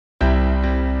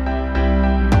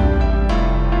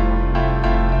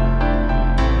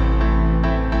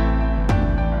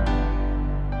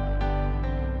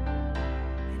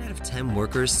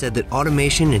workers said that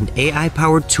automation and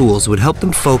AI-powered tools would help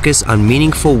them focus on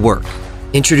meaningful work.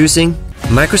 Introducing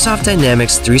Microsoft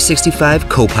Dynamics 365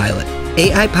 Copilot,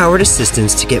 AI-powered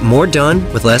assistance to get more done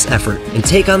with less effort and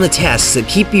take on the tasks that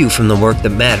keep you from the work that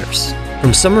matters.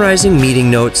 From summarizing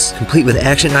meeting notes, complete with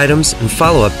action items and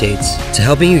follow-up dates, to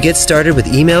helping you get started with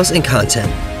emails and content,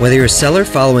 whether you're a seller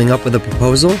following up with a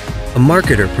proposal, a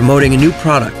marketer promoting a new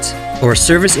product, or a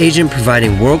service agent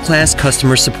providing world-class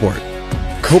customer support.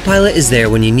 Copilot is there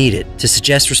when you need it to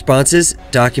suggest responses,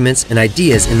 documents, and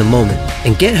ideas in the moment,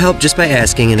 and get help just by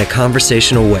asking in a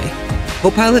conversational way.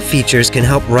 Copilot features can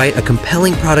help write a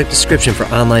compelling product description for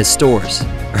online stores,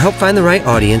 or help find the right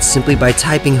audience simply by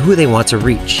typing who they want to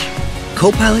reach.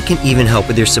 Copilot can even help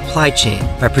with your supply chain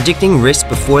by predicting risks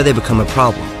before they become a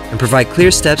problem and provide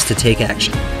clear steps to take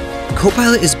action.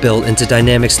 Copilot is built into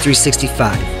Dynamics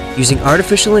 365 using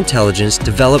artificial intelligence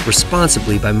developed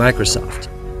responsibly by Microsoft,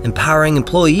 empowering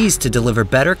employees to deliver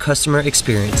better customer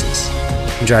experiences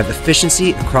and drive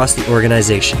efficiency across the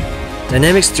organization.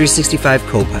 Dynamics 365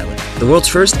 Copilot, the world's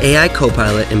first AI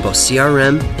copilot in both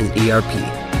CRM and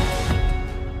ERP.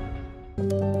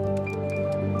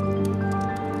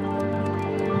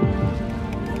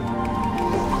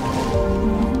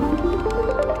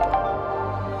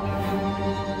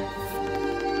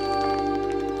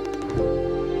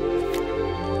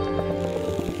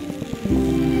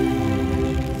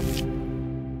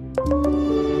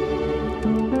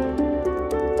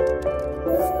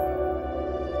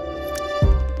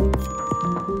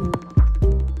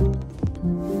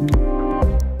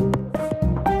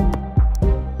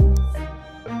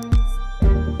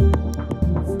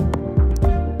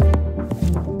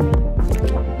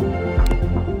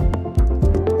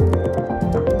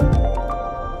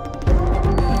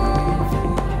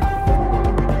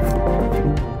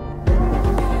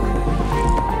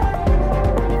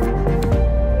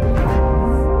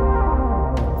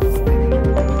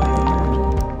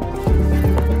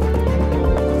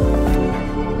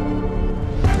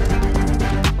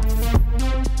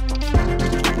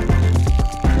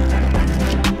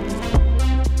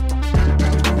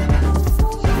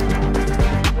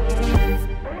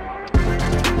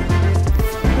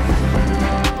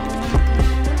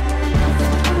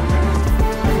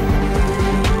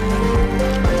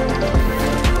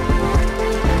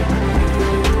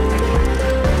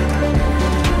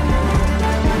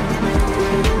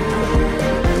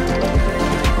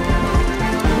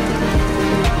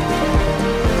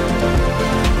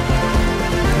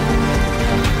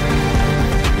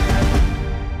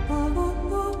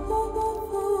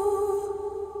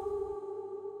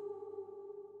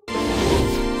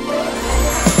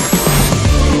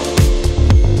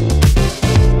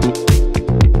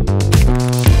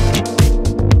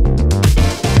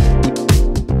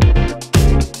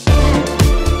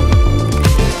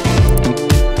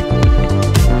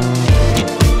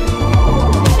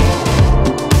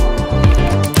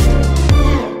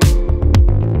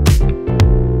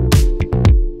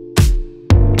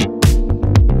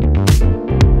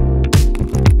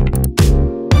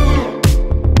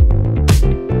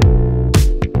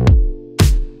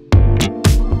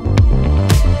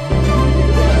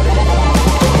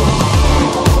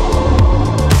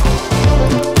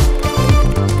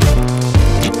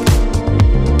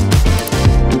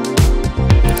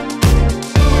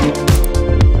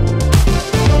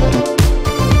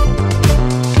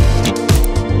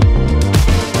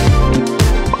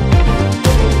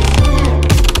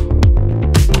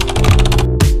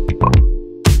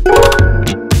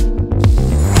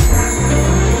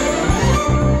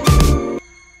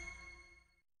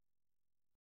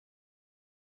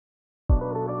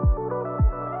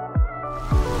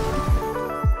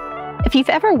 If you've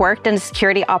ever worked in a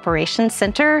security operations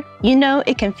center, you know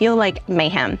it can feel like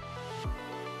mayhem.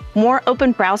 More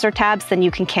open browser tabs than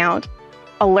you can count,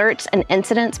 alerts and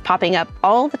incidents popping up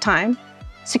all the time.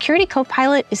 Security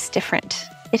Copilot is different.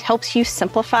 It helps you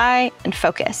simplify and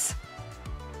focus.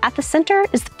 At the center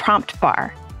is the prompt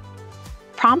bar.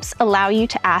 Prompts allow you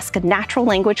to ask a natural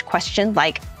language question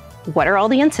like, what are all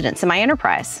the incidents in my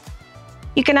enterprise?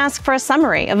 You can ask for a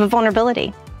summary of a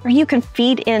vulnerability, or you can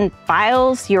feed in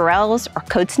files, URLs, or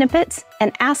code snippets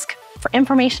and ask for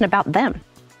information about them.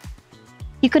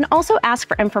 You can also ask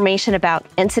for information about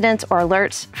incidents or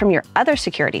alerts from your other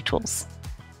security tools.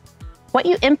 What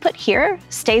you input here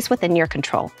stays within your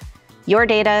control. Your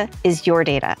data is your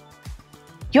data.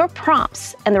 Your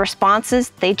prompts and the responses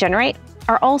they generate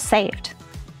are all saved.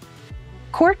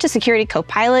 Core to Security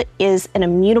Copilot is an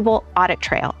immutable audit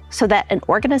trail so that an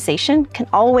organization can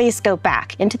always go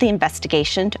back into the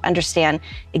investigation to understand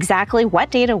exactly what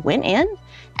data went in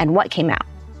and what came out.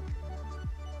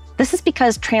 This is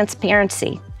because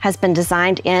transparency has been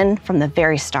designed in from the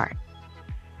very start.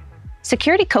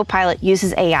 Security Copilot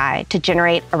uses AI to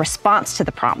generate a response to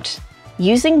the prompt,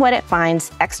 using what it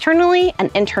finds externally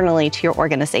and internally to your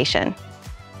organization.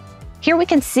 Here we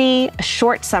can see a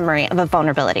short summary of a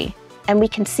vulnerability, and we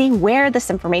can see where this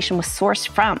information was sourced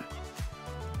from.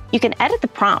 You can edit the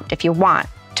prompt if you want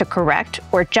to correct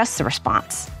or adjust the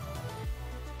response.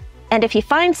 And if you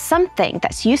find something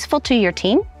that's useful to your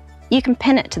team, you can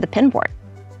pin it to the pinboard.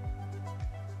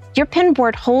 Your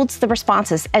pinboard holds the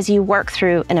responses as you work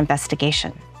through an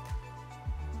investigation.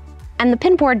 And the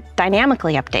pinboard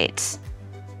dynamically updates.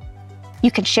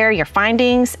 You can share your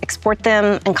findings, export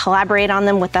them, and collaborate on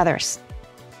them with others.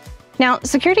 Now,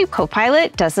 Security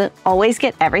Copilot doesn't always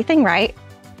get everything right.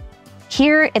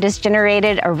 Here, it has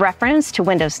generated a reference to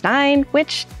Windows 9,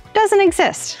 which doesn't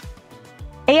exist.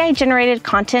 AI-generated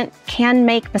content can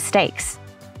make mistakes.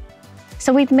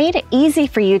 So we've made it easy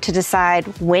for you to decide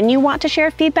when you want to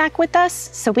share feedback with us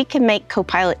so we can make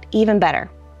Copilot even better.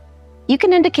 You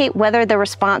can indicate whether the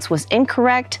response was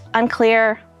incorrect,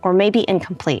 unclear, or maybe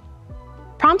incomplete.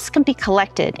 Prompts can be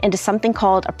collected into something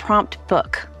called a prompt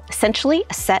book, essentially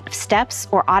a set of steps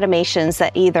or automations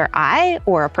that either I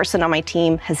or a person on my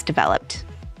team has developed.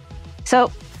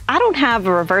 So I don't have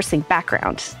a reversing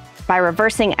background. By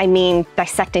reversing, I mean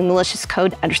dissecting malicious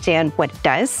code to understand what it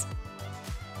does.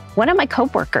 One of my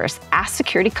coworkers asked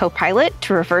Security Copilot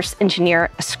to reverse engineer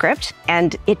a script,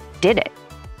 and it did it.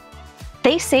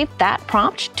 They saved that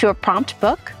prompt to a prompt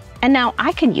book, and now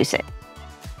I can use it.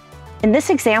 In this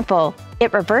example,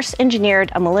 it reverse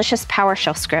engineered a malicious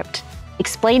PowerShell script,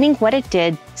 explaining what it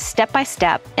did step by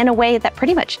step in a way that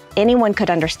pretty much anyone could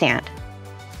understand.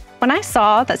 When I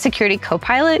saw that Security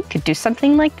Copilot could do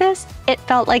something like this, it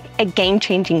felt like a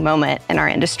game-changing moment in our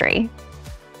industry.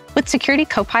 With Security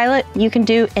Copilot, you can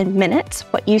do in minutes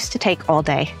what used to take all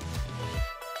day.